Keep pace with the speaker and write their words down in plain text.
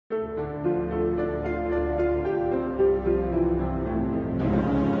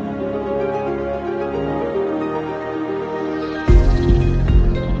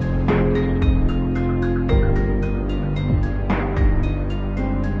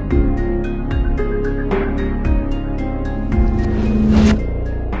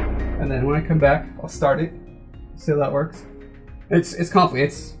And then when I come back, I'll start it. See how that works? It's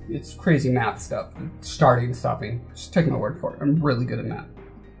complicated. It's crazy math stuff. Starting and stopping. Just take my word for it. I'm really good at math.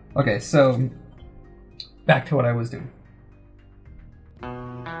 Okay, so back to what I was doing.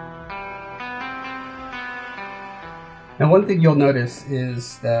 Now, one thing you'll notice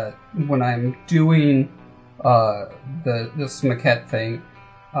is that when I'm doing this maquette thing,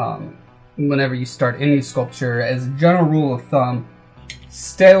 whenever you start any sculpture, as a general rule of thumb,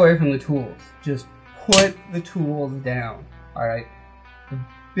 stay away from the tools. Just put the tools down. All right. The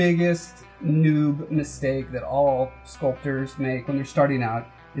biggest noob mistake that all sculptors make when they're starting out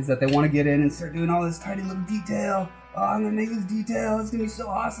is that they want to get in and start doing all this tiny little detail. Oh, I'm gonna make this detail. It's gonna be so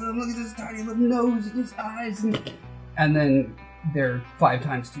awesome. Look at this tiny little nose and his eyes, and then they're 5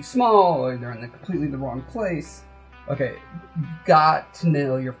 times too small, or they're in completely the wrong place. Okay, you've got to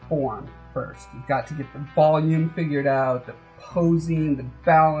nail your form first. You've got to get the volume figured out, the posing, the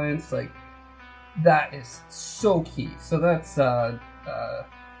balance, like. That is so key. So that's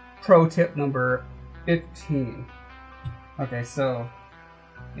pro tip number 15. Okay, so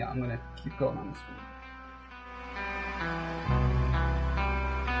yeah, I'm gonna keep going on this one.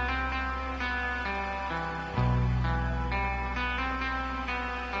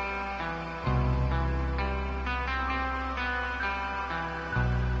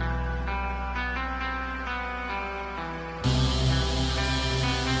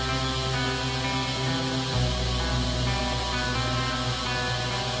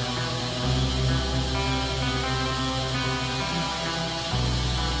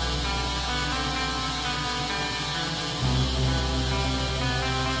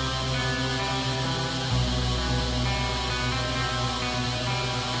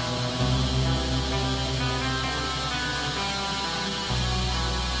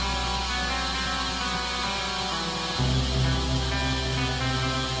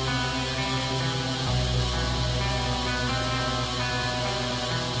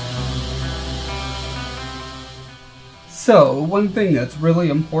 So, one thing that's really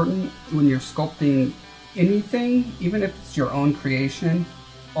important when you're sculpting anything, even if it's your own creation,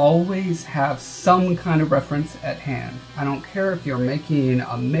 always have some kind of reference at hand. I don't care if you're making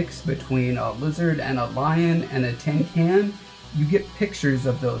a mix between a lizard and a lion and a tin can, you get pictures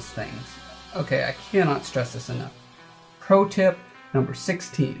of those things. Okay, I cannot stress this enough. Pro tip number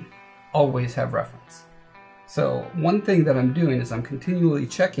 16, always have reference. So, one thing that I'm doing is I'm continually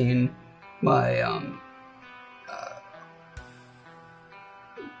checking my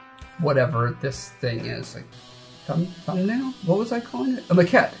whatever this thing is, like thumbnail? What was I calling it? A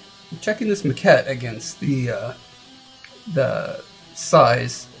maquette. I'm checking this maquette against the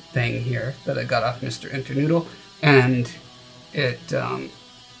size thing here that I got off Mr. Internoodle, and it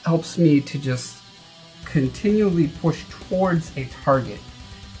helps me to just continually push towards a target.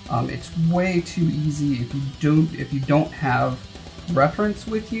 It's way too easy if you don't have reference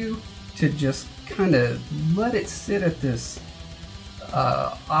with you to just kind of let it sit at this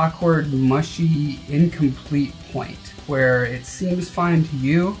awkward, mushy, incomplete point where it seems fine to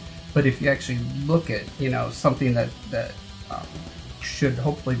you, but if you actually look at, something that should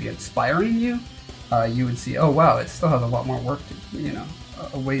hopefully be inspiring you, you would see, oh wow, it still has a lot more work to,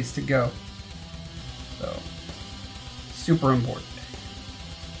 a ways to go. So, super important.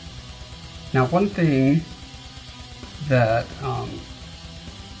 Now, one thing that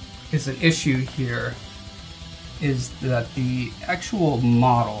is an issue here is that the actual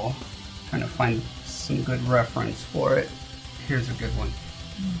model, trying to find some good reference for it, here's a good one.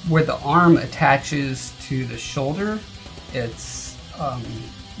 Where the arm attaches to the shoulder, it's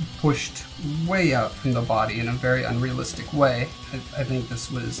pushed way out from the body in a very unrealistic way. I think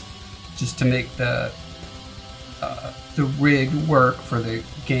this was just to make the rig work for the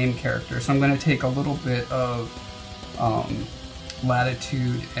game character. So I'm going to take a little bit of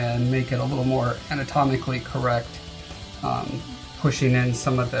latitude and make it a little more anatomically correct, pushing in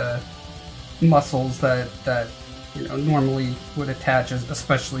some of the muscles that normally would attach,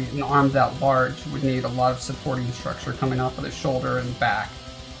 especially an arm that large would need a lot of supporting structure coming off of the shoulder and back.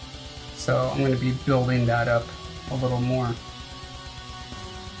 So I'm going to be building that up a little more.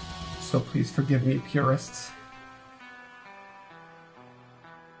 So please forgive me, purists.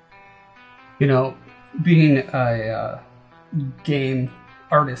 Being a game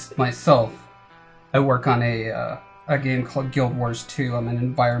artist myself, I work on a game called Guild Wars 2. I'm an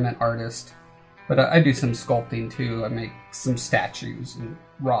environment artist, but I do some sculpting too. I make some statues and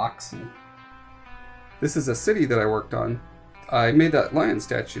rocks. And this is a city that I worked on. I made that lion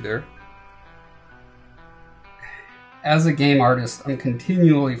statue there. as a game artist, I'm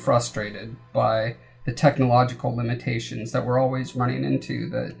continually frustrated by the technological limitations that we're always running into.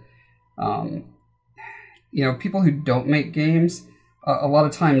 That, you know, people who don't make games, a lot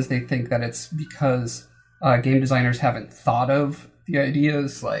of times they think that it's because game designers haven't thought of the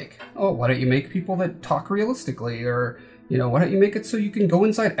ideas like, oh, why don't you make people that talk realistically? Or, you know, why don't you make it so you can go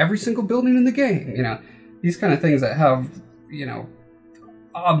inside every single building in the game? You know, these kind of things that have, you know,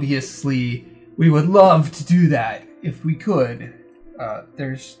 obviously we would love to do that if we could.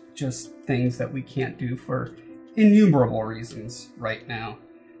 There's just things that we can't do for innumerable reasons right now.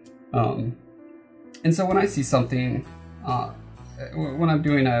 And so when I see something, when I'm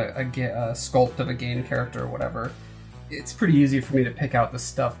doing a sculpt of a game character or whatever, it's pretty easy for me to pick out the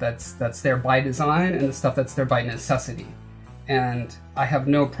stuff that's there by design and the stuff that's there by necessity. And I have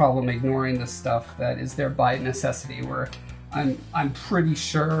no problem ignoring the stuff that is there by necessity, where I'm pretty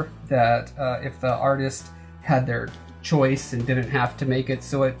sure that if the artist had their choice and didn't have to make it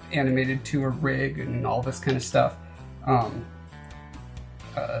so it animated to a rig and all this kind of stuff,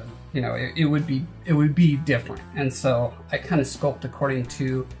 you know, it would be different. And so I kind of sculpt according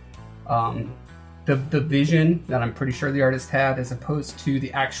to the vision that I'm pretty sure the artist had, as opposed to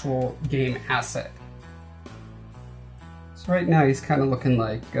the actual game asset. So right now he's kind of looking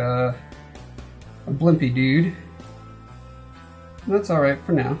like a blimpy dude. That's alright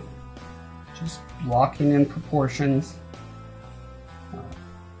for now. Just blocking in proportions.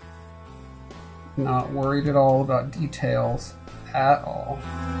 Not worried at all about details at all.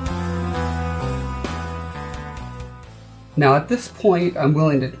 Now at this point, I'm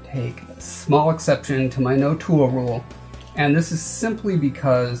willing to take a small exception to my no tool rule, and this is simply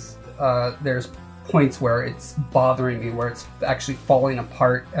because there's points where it's bothering me, where it's actually falling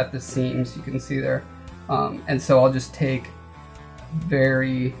apart at the seams, you can see there. And so I'll just take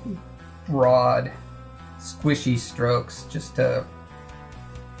very broad, squishy strokes just to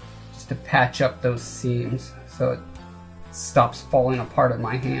patch up those seams so it stops falling apart in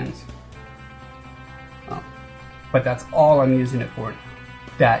my hands. But that's all I'm using it for.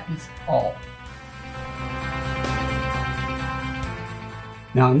 That is all.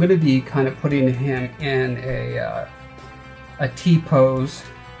 Now I'm going to be kind of putting him in a T-pose,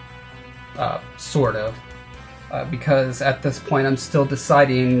 sort of, because at this point I'm still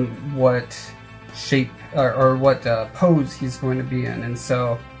deciding what shape or what pose he's going to be in, and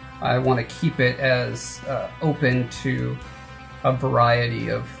so I want to keep it as open to a variety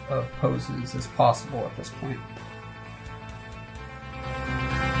of poses as possible at this point.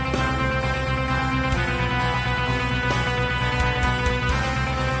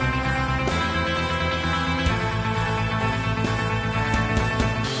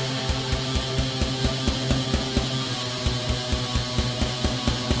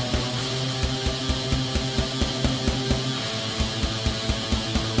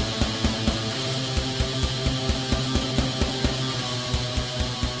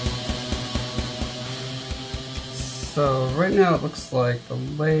 So right now it looks like the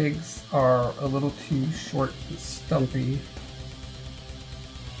legs are a little too short and stumpy,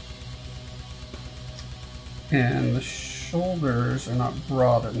 and the shoulders are not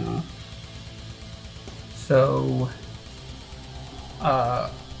broad enough. So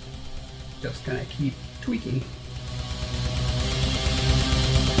just gonna keep tweaking.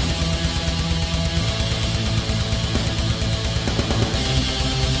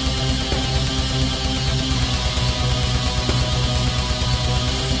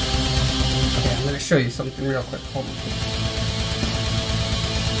 Show you something real quick. Hold on.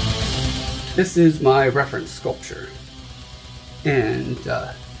 This is my reference sculpture, and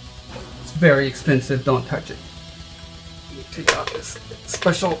it's very expensive. Don't touch it. Let me take off this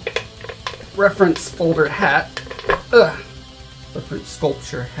special reference folder hat. Reference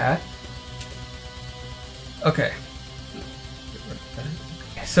sculpture hat. Okay.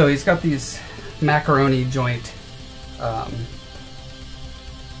 So he's got these macaroni joint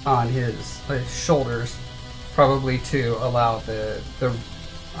on his shoulders, probably to allow the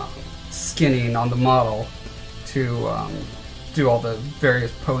skinning on the model to do all the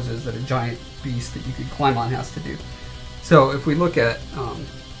various poses that a giant beast that you could climb on has to do. So if we look at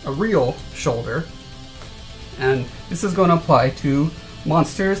a real shoulder, and this is going to apply to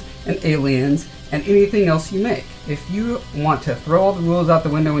monsters and aliens and anything else you make. If you want to throw all the rules out the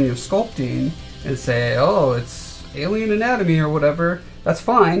window when you're sculpting and say, oh, it's alien anatomy or whatever, that's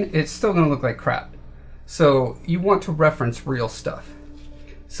fine, it's still going to look like crap. So you want to reference real stuff.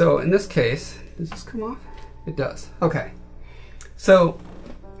 So in this case, does this come off? It does. Okay. So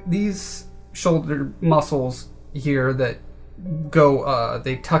these shoulder muscles here that go,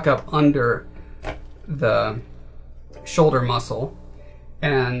 they tuck up under the shoulder muscle,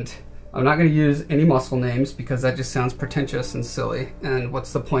 and I'm not going to use any muscle names because that just sounds pretentious and silly, and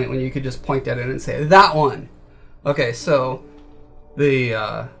what's the point when you could just point at it and say, that one! Okay, so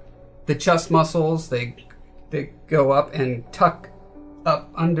the chest muscles, they go up and tuck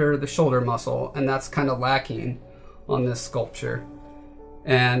up under the shoulder muscle, and that's kind of lacking on this sculpture.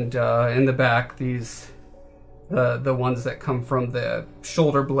 And in the back, these the ones that come from the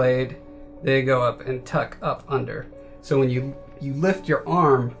shoulder blade, they go up and tuck up under. So when you lift your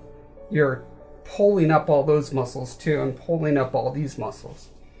arm, you're pulling up all those muscles too, and pulling up all these muscles.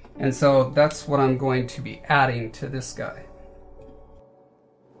 And so that's what I'm going to be adding to this guy.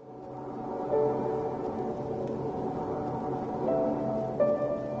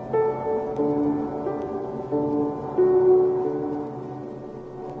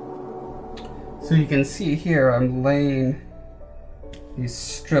 So you can see here, I'm laying these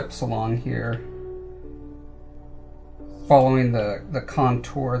strips along here, following the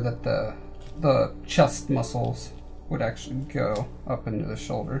contour that the chest muscles would actually go up into the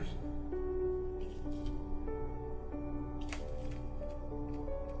shoulders.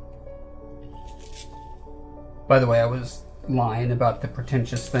 By the way, I was lying about the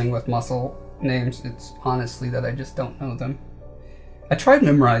pretentious thing with muscle names. It's honestly that I just don't know them. I tried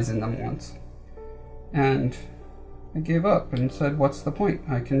memorizing them once, and I gave up and said, what's the point?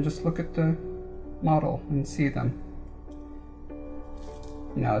 I can just look at the model and see them.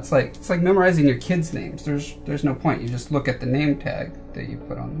 You know, it's like memorizing your kids' names. There's no point. You just look at the name tag that you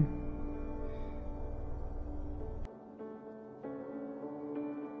put on them.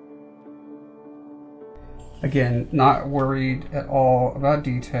 Again, not worried at all about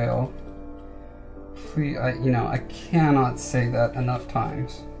detail. Please, I cannot say that enough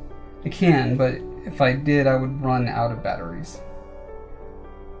times. I can, but if I did, I would run out of batteries.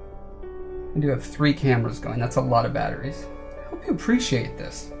 I do have 3 cameras going. That's a lot of batteries. I hope you appreciate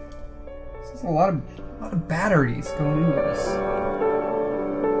this. This is a lot of batteries going into this.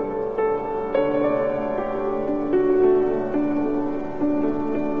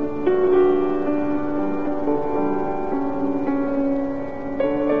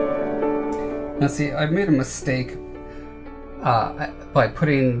 Now see, I've made a mistake by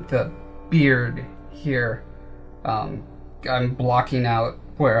putting the beard here. I'm blocking out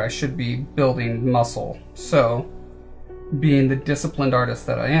where I should be building muscle. So, being the disciplined artist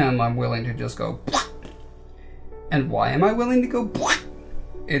that I am, I'm willing to just go blah. And why am I willing to go blah?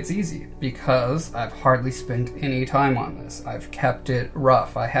 It's easy, because I've hardly spent any time on this. I've kept it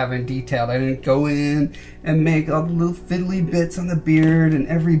rough. I haven't detailed. I didn't go in and make all the little fiddly bits on the beard and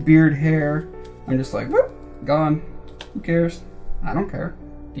every beard hair. I'm just like, whoop, gone. Who cares? I don't care.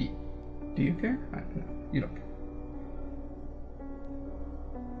 Do you care? No, you don't care.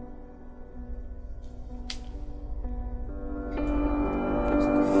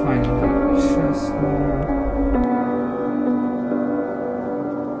 Find the chest more.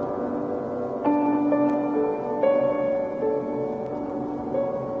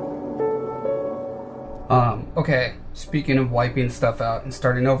 Okay, speaking of wiping stuff out and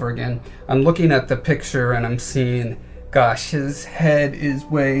starting over again, I'm looking at the picture and I'm seeing, gosh, his head is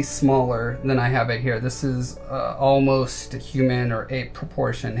way smaller than I have it here. This is almost a human or ape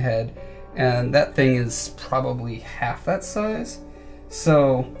proportion head, and that thing is probably half that size.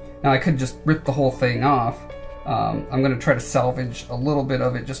 So now I could just rip the whole thing off. I'm going to try to salvage a little bit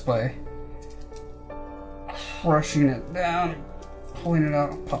of it just by crushing it down, pulling it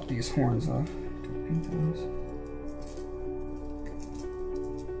out. I'll pop these horns off.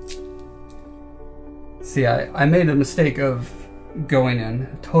 See, I made a mistake of going in,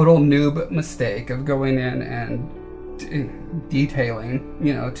 a total noob mistake of going in and detailing,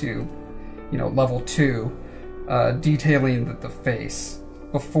 to, level 2, detailing the face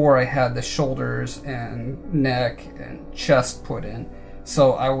before I had the shoulders and neck and chest put in.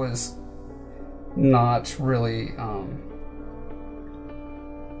 So I was not really,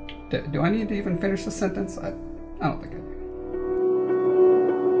 do I need to even finish the sentence? I don't think I do.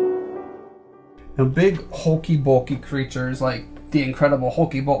 Now, big hulky bulky creatures like the Incredible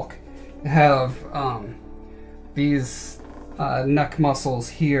Hulky Bulk have these neck muscles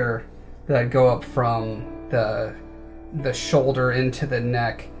here that go up from the shoulder into the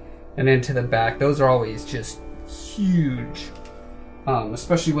neck and into the back. Those are always just huge,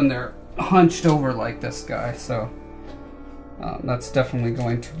 especially when they're hunched over like this guy. So that's definitely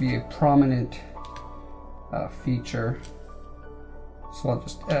going to be a prominent feature. So I'll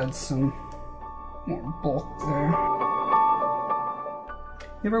just add some more bulk there.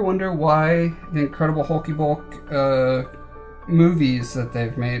 You ever wonder why the Incredible Hulky Bulk movies that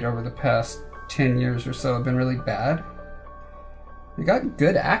they've made over the past 10 years or so have been really bad. They got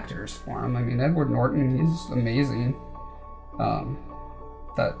good actors for him. I mean, Edward Norton, he's amazing.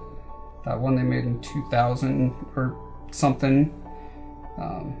 That one they made in 2000 or something.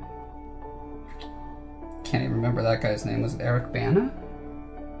 Can't even remember that guy's name. Was it Eric Bana?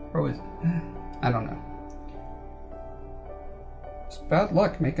 Or was I don't know. It's bad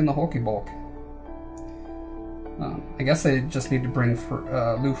luck making the Hulky Bulk. I guess they just need to bring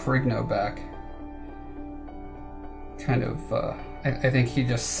Lou Ferrigno back. Kind of, I think he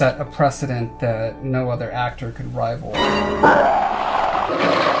just set a precedent that no other actor could rival.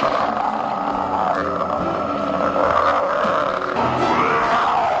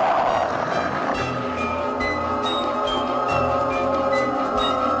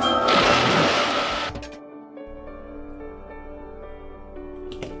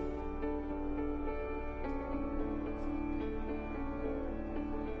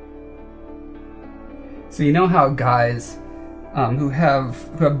 So you know how guys who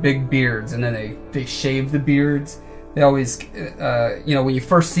have big beards and then they shave the beards, they always you know, when you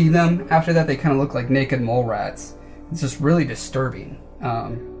first see them, after that they kind of look like naked mole rats. It's just really disturbing,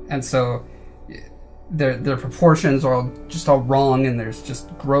 and so their proportions are all wrong, and there's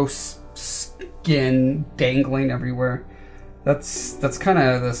just gross skin dangling everywhere. That's kind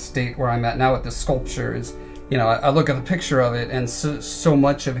of the state where I'm at now with the sculpture. Is, you know, I look at the picture of it, and so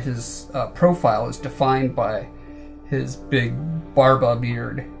much of his profile is defined by his big barba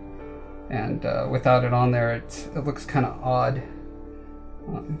beard, and without it on there, it looks kind of odd.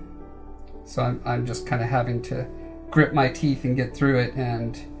 So I'm just kind of having to grit my teeth and get through it,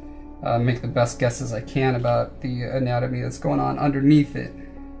 and make the best guesses I can about the anatomy that's going on underneath it.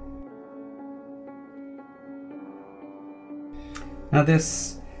 Now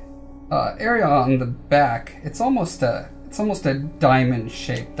this area on the back, it's almost a diamond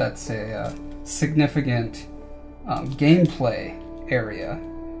shape. That's a significant gameplay area.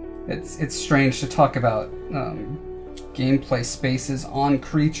 It's strange to talk about gameplay spaces on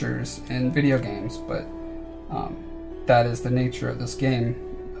creatures in video games, but that is the nature of this game.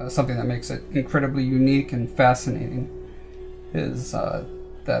 Something that makes it incredibly unique and fascinating is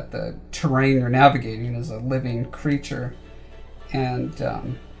that the terrain you're navigating is a living creature.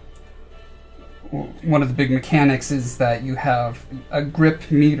 And one of the big mechanics is that you have a grip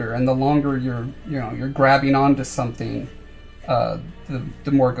meter, and the longer you're grabbing onto something,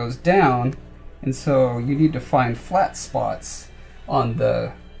 the more it goes down. And so you need to find flat spots on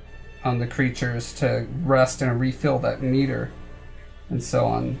the creatures to rest and refill that meter. And so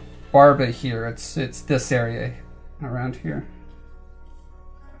on Barba here, it's this area around here.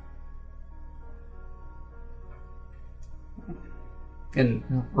 And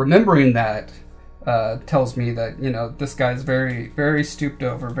remembering that tells me that, you know, this guy's very, very stooped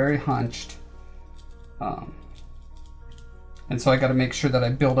over, very hunched. And so I got to make sure that I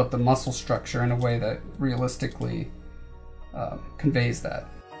build up the muscle structure in a way that realistically conveys that.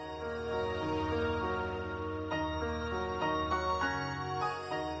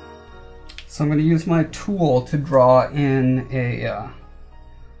 So I'm going to use my tool to draw in a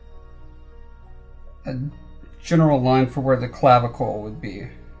general line for where the clavicle would be.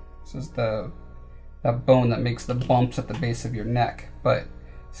 This is that bone that makes the bumps at the base of your neck. But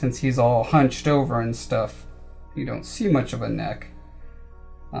since he's all hunched over and stuff, you don't see much of a neck.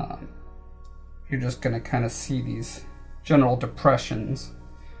 You're just going to kind of see these general depressions.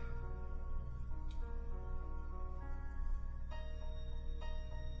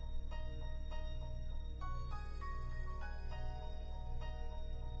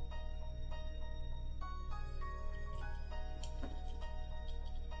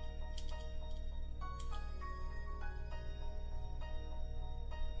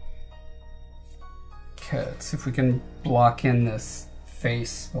 Okay, let's see if we can block in this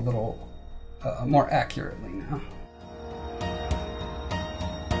face a little more accurately now.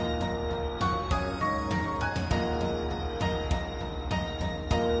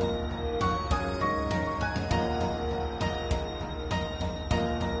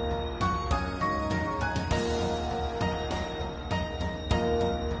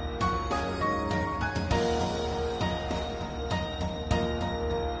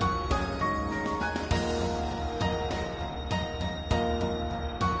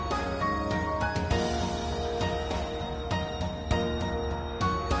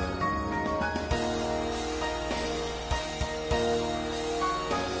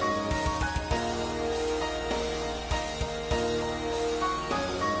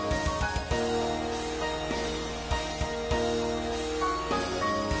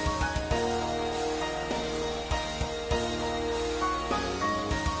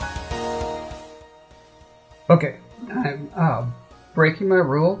 Okay, I'm breaking my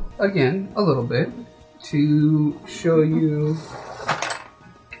rule again a little bit to show you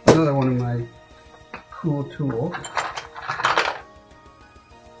another one of my cool tools.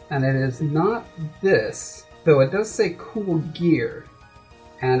 And it is not this, though it does say cool gear.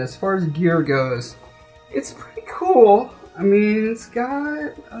 And as far as gear goes, it's pretty cool. I mean, it's got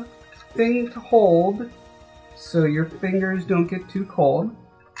a thing to hold so your fingers don't get too cold.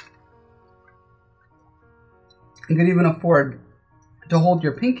 You can even afford to hold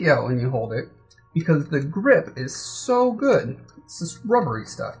your pinky out when you hold it because the grip is so good. It's this rubbery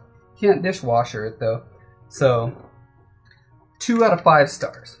stuff. Can't dishwasher it though. So, 2 out of 5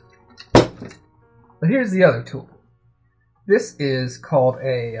 stars. But here's the other tool. This is called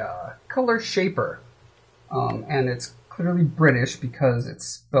a color shaper. And it's clearly British because it's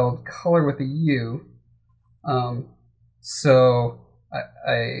spelled color with a U. So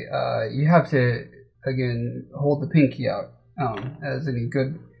you have to, again, hold the pinky out, as any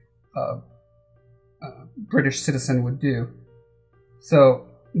good British citizen would do. So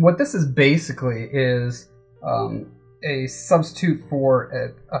what this is basically is a substitute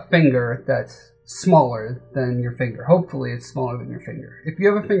for a finger that's smaller than your finger. Hopefully it's smaller than your finger. If you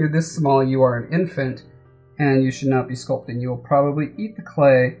have a finger this small, you are an infant and you should not be sculpting. You'll probably eat the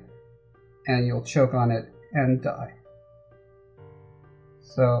clay and you'll choke on it and die.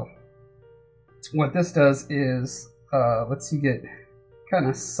 So what this does is lets you get kind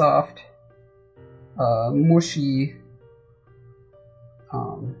of soft, mushy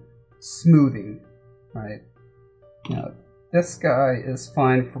smoothing, right? Now, this guy is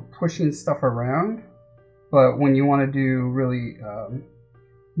fine for pushing stuff around, but when you want to do really,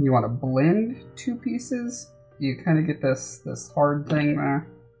 you want to blend 2 pieces, you kind of get this hard thing there.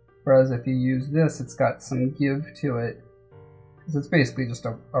 Whereas if you use this, it's got some give to it, because it's basically just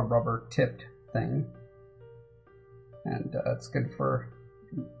a rubber tipped thing, and it's good for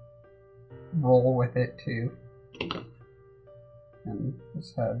roll with it too. And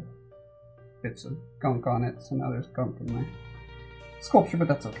this had bits of gunk on it, so now there's gunk in my sculpture, but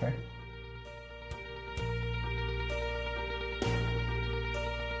that's okay.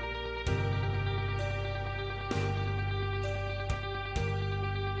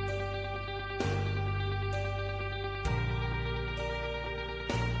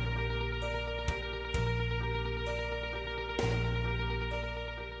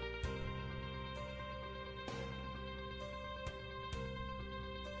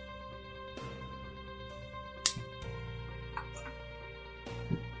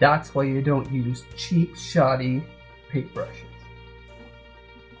 That's why you don't use cheap, shoddy paintbrushes.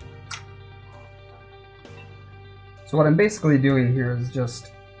 So what I'm basically doing here is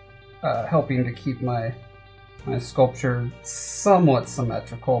just helping to keep my sculpture somewhat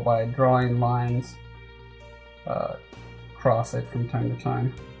symmetrical by drawing lines across it from time to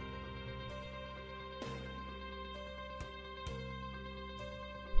time.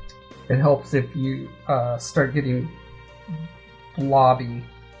 It helps if you start getting blobby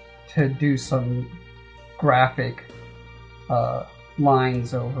to do some graphic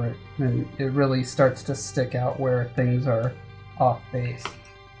lines over it, and it really starts to stick out where things are off base.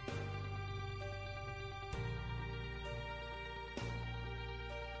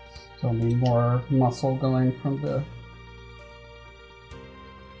 So I need more muscle going from the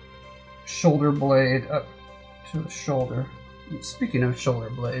shoulder blade up to the shoulder. And speaking of shoulder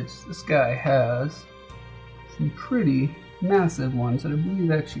blades, this guy has some pretty massive ones that I believe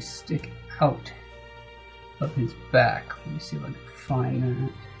actually stick out of his back. Let me see if I can find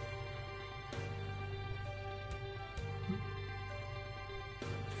that.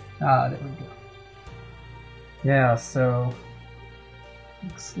 Ah, there we go. Yeah, so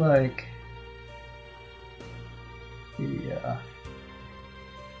looks like the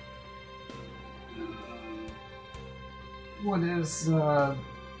what is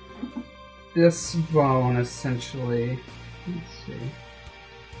this bone essentially? Let's see.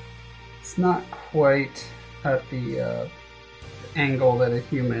 It's not quite at the angle that a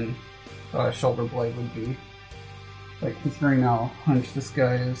human shoulder blade would be. Like, considering how hunched this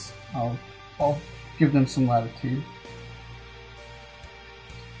guy is, I'll give them some latitude.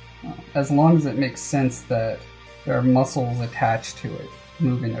 As long as it makes sense that there are muscles attached to it,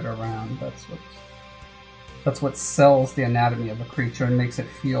 moving it around, that's what sells the anatomy of a creature and makes it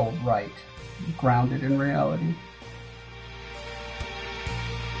feel right, grounded in reality.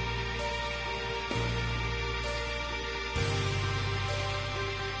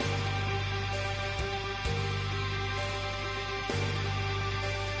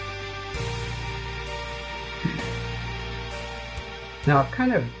 Now I've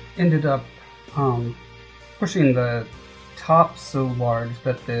kind of ended up pushing the top so large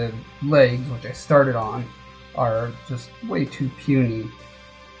that the legs, which I started on, are just way too puny.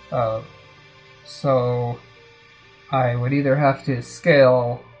 So I would either have to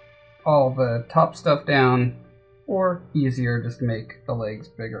scale all the top stuff down, or easier, just make the legs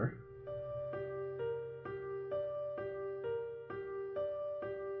bigger.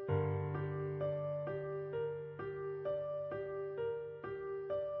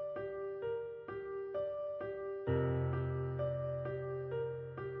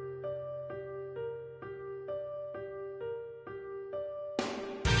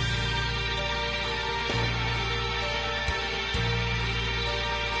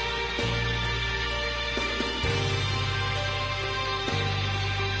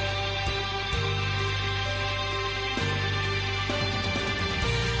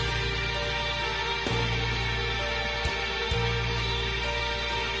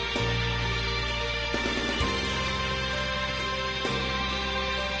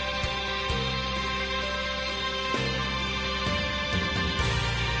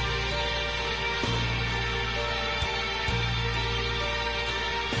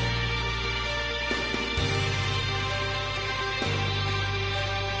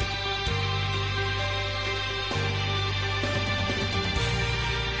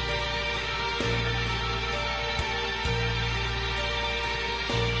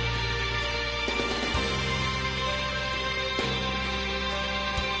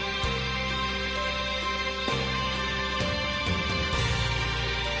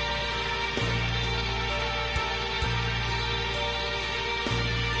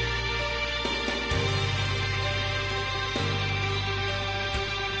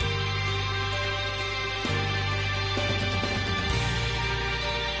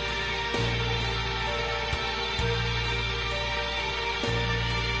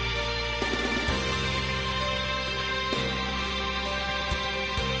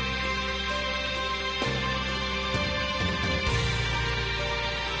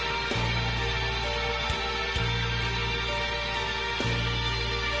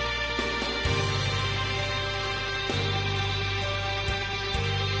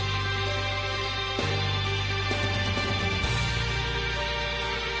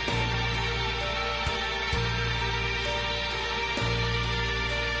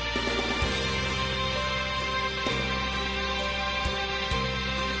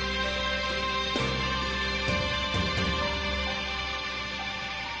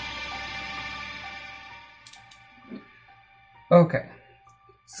 Okay,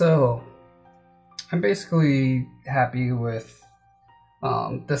 so I'm basically happy with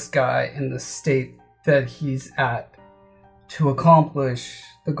this guy in the state that he's at to accomplish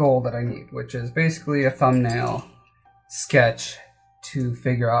the goal that I need, which is basically a thumbnail sketch to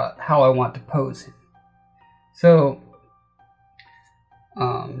figure out how I want to pose him. So,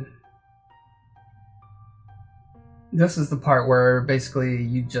 this is the part where basically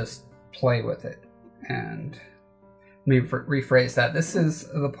you just play with it. And let me rephrase that. This is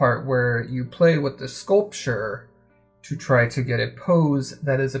the part where you play with the sculpture to try to get a pose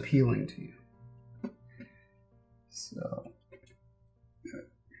that is appealing to you. So,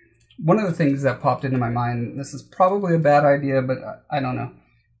 one of the things that popped into my mind, this is probably a bad idea, but I don't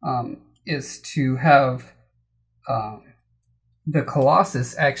know, is to have the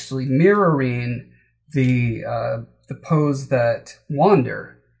Colossus actually mirroring the pose that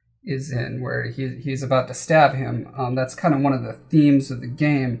Wander is in, where he's about to stab him. That's kind of one of the themes of the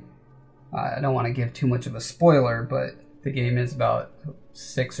game. I don't want to give too much of a spoiler, but the game is about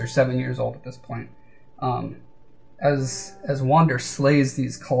 6 or 7 years old at this point. As Wander slays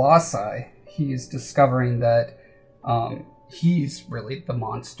these colossi, he's discovering that he's really the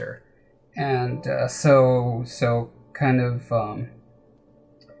monster, and so kind of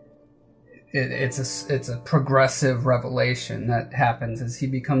it's a progressive revelation that happens as he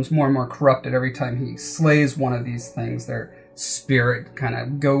becomes more and more corrupted. Every time he slays one of these things, their spirit kind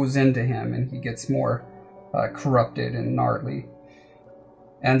of goes into him, and he gets more corrupted and gnarly.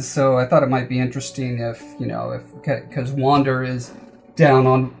 And so I thought it might be interesting if, because Wander is down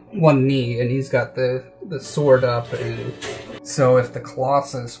on one knee and he's got the sword up, and so if the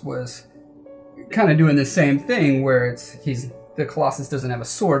Colossus was kind of doing the same thing, where the Colossus doesn't have a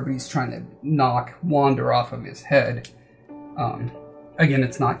sword, but he's trying to knock Wander off of his head. Again,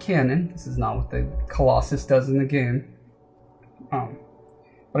 it's not canon. This is not what the Colossus does in the game.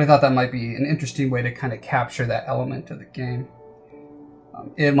 But I thought that might be an interesting way to kind of capture that element of the game.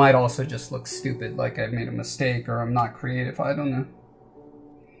 It might also just look stupid, like I made a mistake or I'm not creative, I don't know.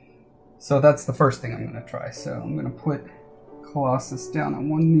 So that's the first thing I'm going to try. So I'm going to put Colossus down on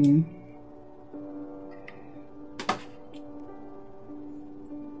one knee.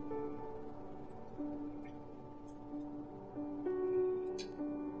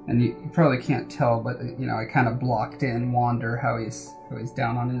 And you probably can't tell, but you know, I kind of blocked in Wander how he's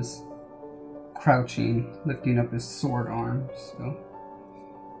down on his crouching, lifting up his sword arm. So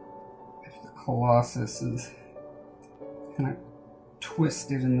if the Colossus is kind of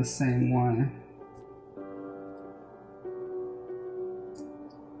twisted in the same way.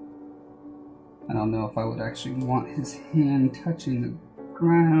 I don't know if I would actually want his hand touching the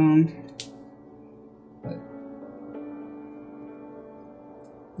ground, but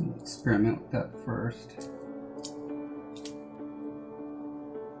I'll experiment with that first.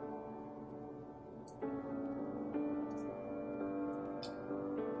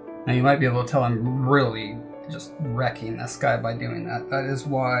 Now you might be able to tell I'm really just wrecking this guy by doing that. That is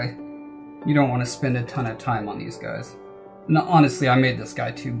why you don't want to spend a ton of time on these guys. No, honestly, I made this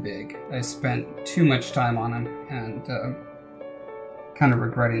guy too big. I spent too much time on him, and kind of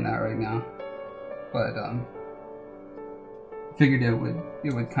regretting that right now. But figured it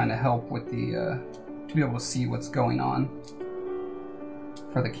would kind of help with the to be able to see what's going on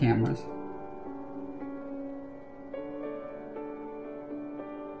for the cameras.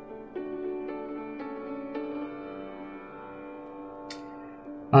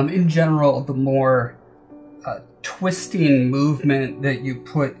 In general, the more twisting movement that you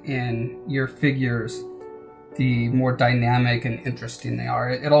put in your figures, the more dynamic and interesting they are.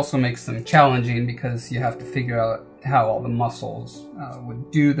 It also makes them challenging because you have to figure out how all the muscles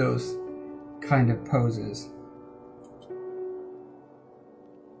would do those kind of poses.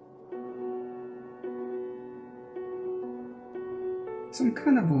 So I'm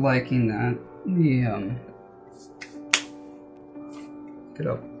kind of liking that. The get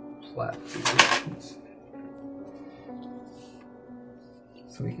up platform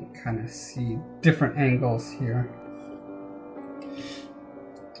so we can kind of see different angles here.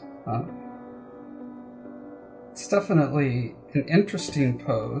 It's definitely an interesting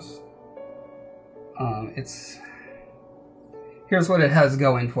pose. Here's what it has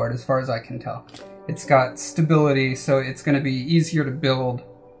going for it as far as I can tell. It's got stability, so it's going to be easier to build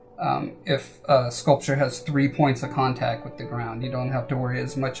if a sculpture has 3 points of contact with the ground. You don't have to worry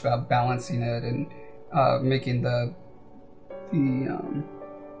as much about balancing it and making the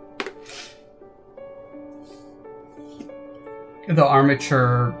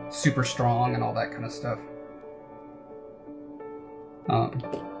armature super strong and all that kind of stuff.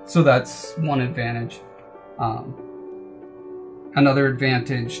 So that's one advantage. Another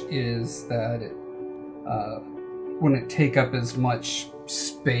advantage is that it wouldn't take up as much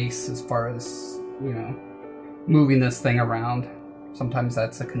space as far as, you know, moving this thing around. Sometimes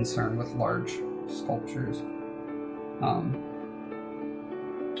that's a concern with large sculptures.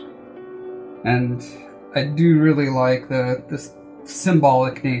 And I do really like the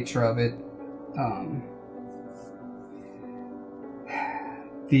symbolic nature of it.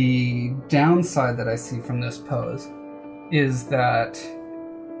 The downside that I see from this pose is that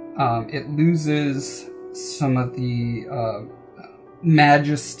it loses some of the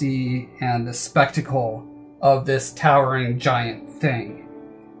majesty and the spectacle of this towering giant thing.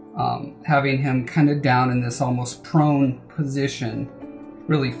 Having him kind of down in this almost prone position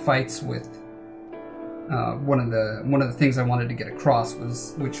really fights with one of the things I wanted to get across,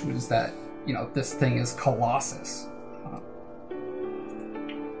 which was that, you know, this thing is Colossus.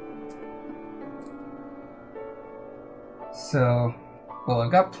 So, well,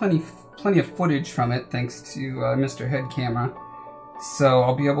 I've got plenty of footage from it thanks to Mr. Head Camera, so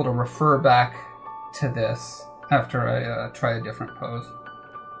I'll be able to refer back to this after I try a different pose.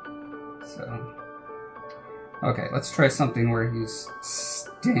 So, okay, let's try something where he's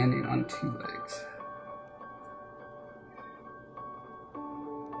standing on 2 legs.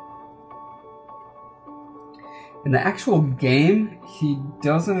 In the actual game, he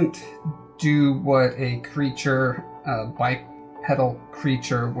doesn't do what a creature, bipedal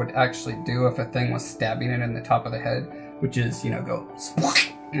creature, would actually do if a thing was stabbing it in the top of the head, which is, you know, go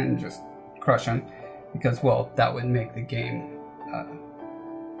and just crush him, because, well, that would make the game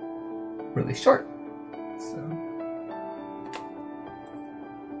really short.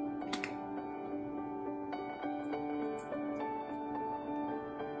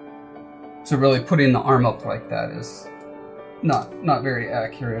 So really putting the arm up like that is not very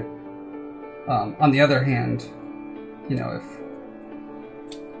accurate. On the other hand, you know, if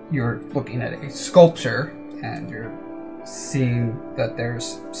you're looking at a sculpture and you're seeing that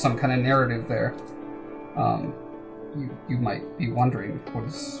there's some kind of narrative there, you might be wondering,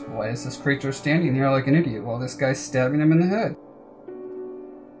 why is this creature standing here like an idiot while this guy's stabbing him in the head?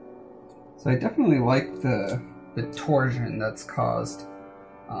 So I definitely like the torsion that's caused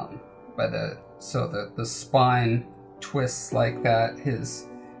by the spine twists like that. His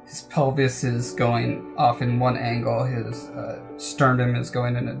his pelvis is going off in one angle, his sternum is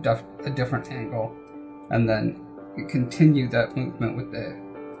going in a different angle, and then you continue that movement with the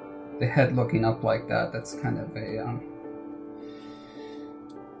head looking up like that. That's kind of a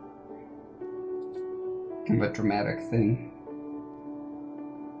dramatic thing.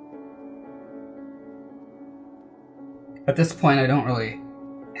 At this point, I don't really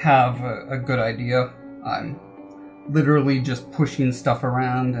have a good idea. I'm literally just pushing stuff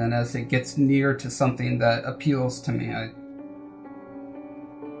around, and as it gets near to something that appeals to me, I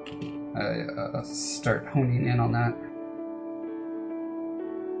start honing in on that.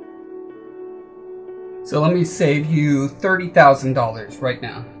 So let me save you $30,000 right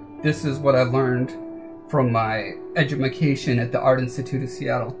now. This is what I learned from my edumacation at the Art Institute of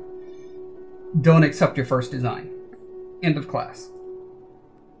Seattle. Don't accept your first design. End of class.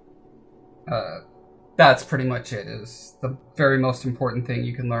 That's pretty much it. Is the very most important thing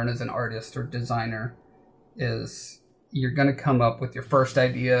you can learn as an artist or designer is you're going to come up with your first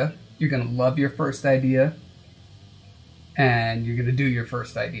idea, you're going to love your first idea, and you're going to do your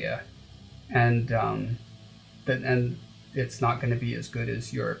first idea. And it's not going to be as good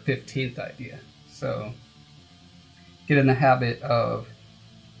as your 15th idea. So get in the habit of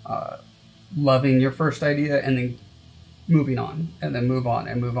loving your first idea and then moving on, and then move on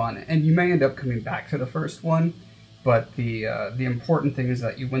and move on. And you may end up coming back to the first one, but the important thing is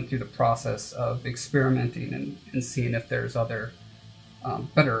that you went through the process of experimenting and seeing if there's other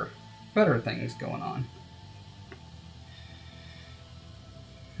better things going on.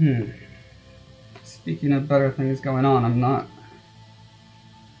 Speaking of better things going on, I'm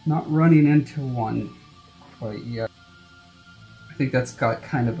not running into one quite yet. I think that's got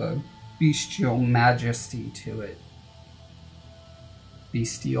kind of a bestial majesty to it.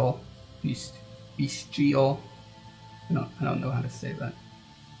 Bestial. I don't know how to say that.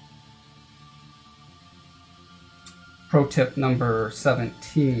 Pro tip number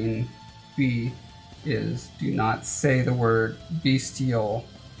 17B is do not say the word bestial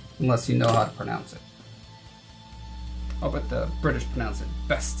unless you know how to pronounce it. Oh, but the British pronounce it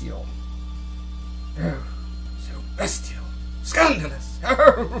bestial. Oh, so bestial. Scandalous.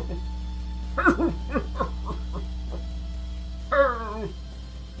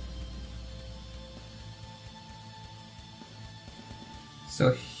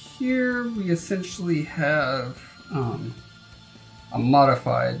 So here we essentially have a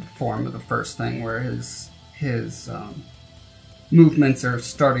modified form of the first thing, where his movements are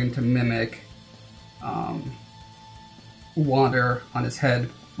starting to mimic water on his head,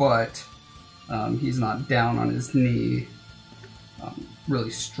 but he's not down on his knee, really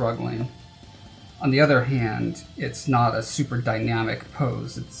struggling. On the other hand, it's not a super dynamic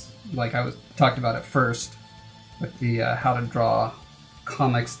pose. It's like I talked about at first with the how to draw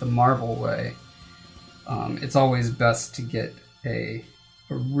comics the Marvel way. It's always best to get a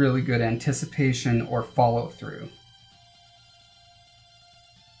really good anticipation or follow through.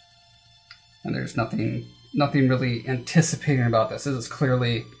 And there's nothing really anticipating about this. This is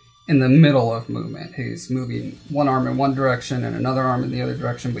clearly in the middle of movement. He's moving one arm in one direction and another arm in the other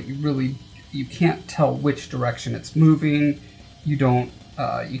direction, but you can't tell which direction it's moving. You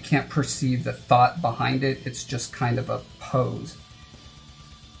can't perceive the thought behind it. It's just kind of a pose.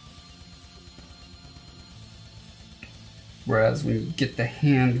 Whereas when you get the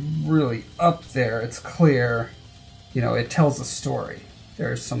hand really up there, it's clear, it tells a story.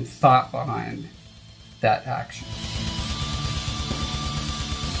 There's some thought behind that action.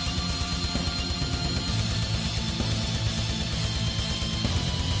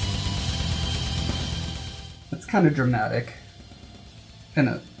 It's kind of dramatic in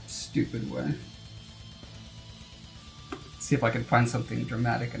a stupid way. Let's see if I can find something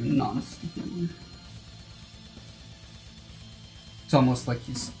dramatic in a non-stupid way. It's almost like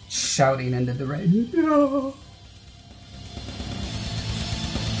he's shouting into the rain. No!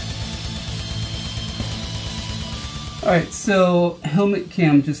 Alright, so Helmet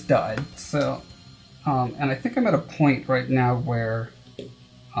Cam just died, so, and I think I'm at a point right now where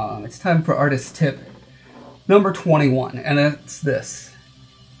it's time for artist tip number 21, and it's this.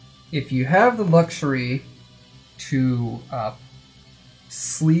 If you have the luxury to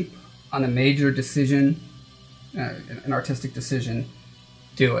sleep on a major decision, an artistic decision,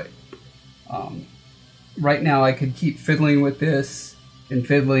 do it. Right now I could keep fiddling with this and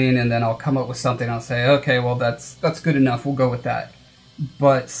fiddling, and then I'll come up with something. I'll say, okay, well that's good enough, we'll go with that.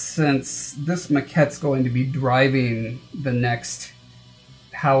 But since this maquette's going to be driving the next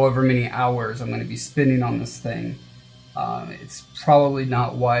however many hours I'm going to be spending on this thing, it's probably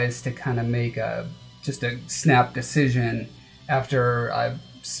not wise to kind of make just a snap decision after I've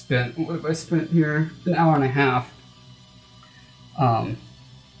spent, what have I spent here? An hour and a half. And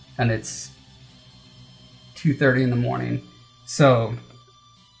it's 2:30 in the morning. So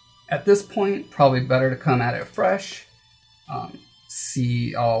at this point, probably better to come at it fresh.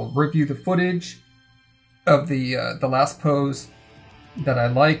 I'll review the footage of the last pose that I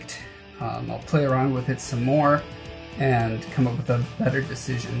liked. I'll play around with it some more and come up with a better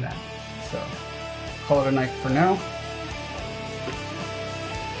decision then. So call it a night for now.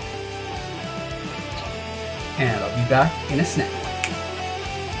 And I'll be back in a snap.